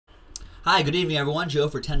Hi, good evening, everyone. Joe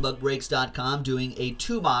for 10buckbreaks.com doing a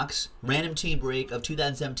 2-box random team break of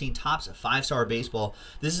 2017 Topps 5-Star Baseball.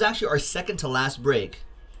 This is actually our second to last break.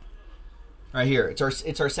 Right here.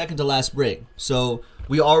 It's our second to last break. So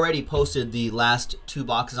we already posted the last 2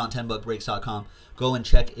 boxes on 10buckbreaks.com. Go and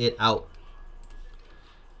check it out.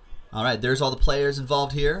 All right, there's all the players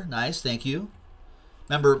involved here. Nice, thank you.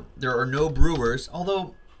 Remember, there are no Brewers,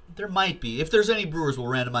 although there might be. If there's any Brewers,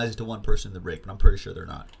 we'll randomize it to one person in the break, but I'm pretty sure there are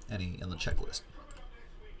not any on the checklist.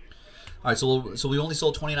 All right, so we only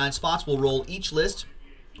sold 29 spots. We'll roll each list,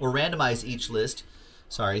 or randomize each list.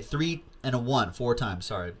 Sorry, 3 and a 1, 4 times.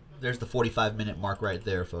 Sorry, there's the 45-minute mark right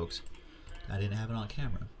there, folks. I didn't have it on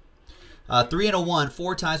camera. 3 and a 1,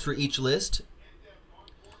 4 times for each list.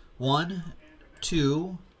 1,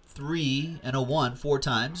 2, 3, and a 1, 4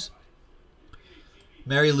 times.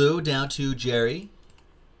 Mary Lou down to Jerry.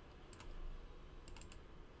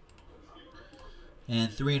 And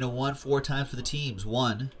 3 and a 1, 4 times for the teams.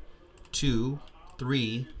 1, 2,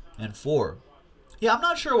 3, and 4. Yeah, I'm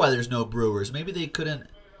not sure why there's no Brewers. Maybe they couldn't.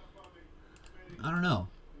 I don't know.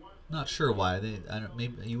 Not sure why.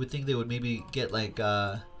 Maybe you would think they would maybe get like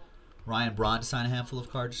Ryan Braun to sign a handful of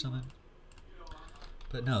cards or something.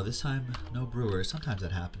 But no, this time no Brewers. Sometimes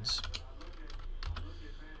that happens.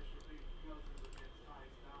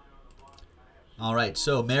 All right,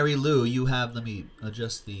 so Mary Lou, you have, let me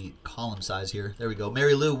adjust the column size here. There we go.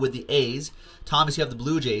 Mary Lou with the A's. Thomas, you have the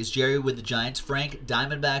Blue Jays. Jerry with the Giants. Frank,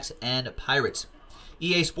 Diamondbacks, and Pirates.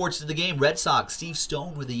 EA Sports to the game. Red Sox. Steve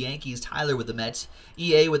Stone with the Yankees. Tyler with the Mets.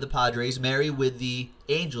 EA with the Padres. Mary with the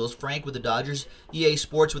Angels. Frank with the Dodgers. EA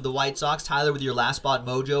Sports with the White Sox. Tyler with your last spot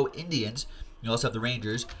Mojo Indians. You also have the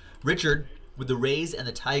Rangers. Richard with the Rays and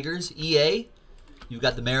the Tigers. EA, you've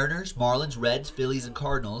got the Mariners, Marlins, Reds, Phillies, and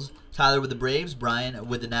Cardinals. Tyler with the Braves, Brian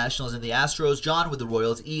with the Nationals and the Astros, John with the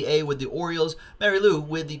Royals, EA with the Orioles, Mary Lou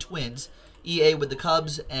with the Twins, EA with the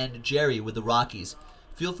Cubs, and Jerry with the Rockies.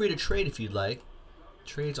 Feel free to trade if you'd like.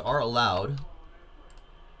 Trades are allowed.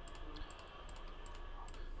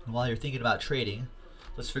 And while you're thinking about trading,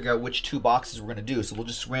 let's figure out which 2 boxes we're going to do. So we'll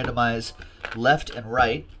just randomize left and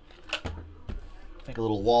right. Make a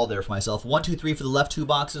little wall there for myself. 1, 2, 3 for the left 2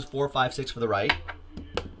 boxes, 4, 5, 6 for the right.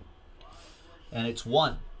 And it's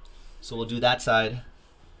 1. So we'll do that side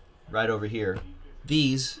right over here.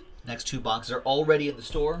 These next 2 boxes are already in the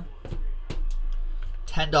store.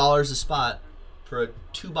 $10 a spot for a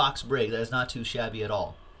 2-box break. That is not too shabby at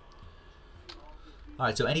all. All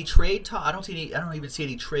right, so any trade talk? I don't even see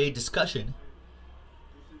any trade discussion.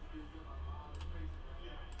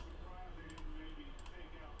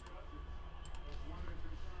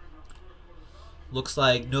 Looks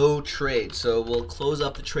like no trade, so we'll close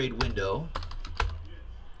up the trade window.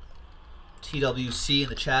 TWC in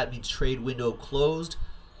the chat means trade window closed.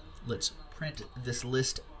 Let's print this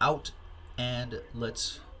list out and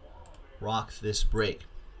let's rock this break.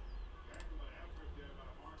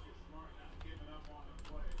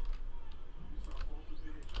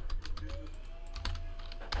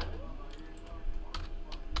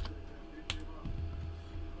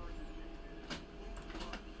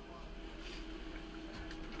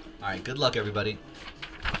 All right, good luck, everybody.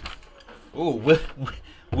 Ooh,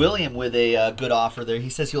 William with a good offer there. He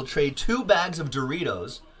says he'll trade 2 bags of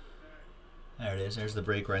Doritos. There it is. There's the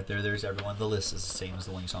break right there. There's everyone. The list is the same as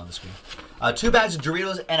the one you saw on the screen. 2 bags of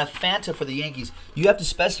Doritos and a Fanta for the Yankees. You have to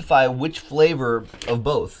specify which flavor of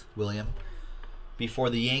both, William, before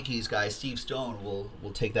the Yankees guy, Steve Stone,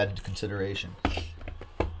 will take that into consideration.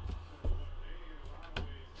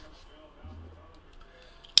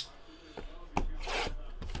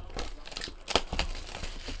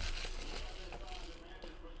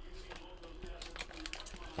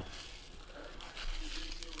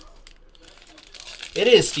 It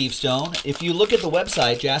is Steve Stone. If you look at the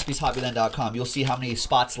website, jaspyshobbyland.com, you'll see how many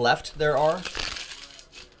spots left there are.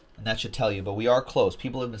 And that should tell you, but we are close.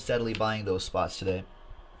 People have been steadily buying those spots today.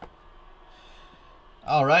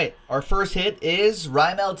 All right, our first hit is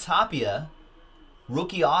Raimel Tapia,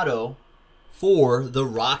 rookie auto for the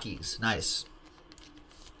Rockies. Nice.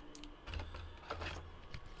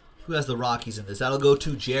 Who has the Rockies in this? That'll go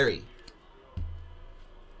to Jerry.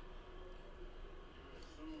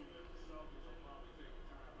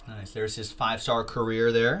 Nice. There's his 5-star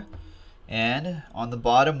career there. And on the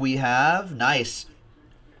bottom we have, nice.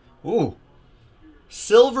 Ooh.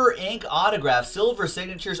 Silver ink autograph. Silver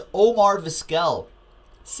signatures. Omar Vizquel.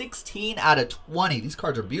 16 out of 20. These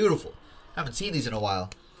cards are beautiful. Haven't seen these in a while.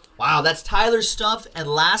 Wow, that's Tyler Stumpf and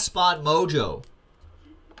last spot Mojo.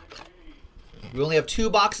 We only have 2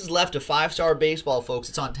 boxes left of 5-star baseball, folks.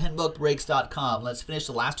 It's on 10buckbreaks.com. Let's finish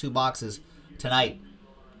the last 2 boxes tonight.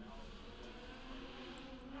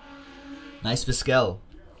 Nice Vizquel.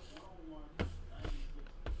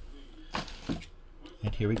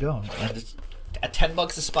 And here we go. And it's at $10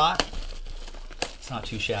 a spot. It's not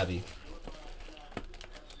too shabby.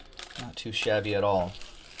 Not too shabby at all.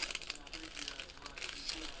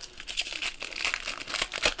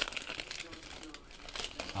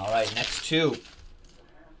 All right, next two.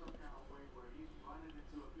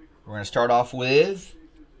 We're going to start off with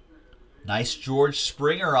nice George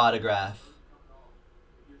Springer autograph.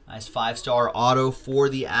 Nice 5-star auto for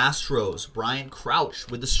the Astros. Brian Crouch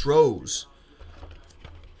with the Stros.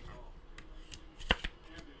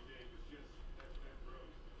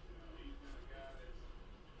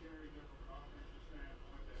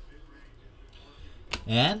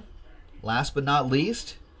 And last but not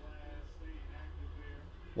least,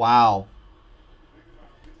 wow.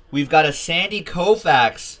 We've got a Sandy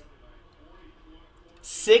Koufax.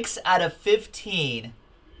 6 out of 15.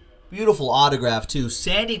 Beautiful autograph, too.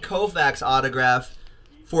 Sandy Koufax autograph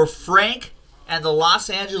for Frank and the Los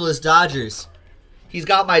Angeles Dodgers. He's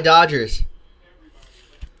got my Dodgers.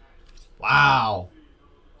 Wow.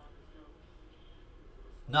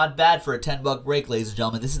 Not bad for a $10 break, ladies and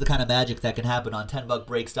gentlemen. This is the kind of magic that can happen on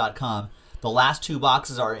 10buckbreaks.com. The last 2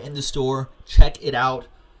 boxes are in the store. Check it out.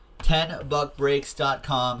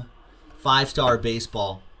 10buckbreaks.com. 5-star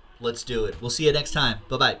baseball. Let's do it. We'll see you next time.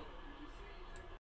 Bye-bye.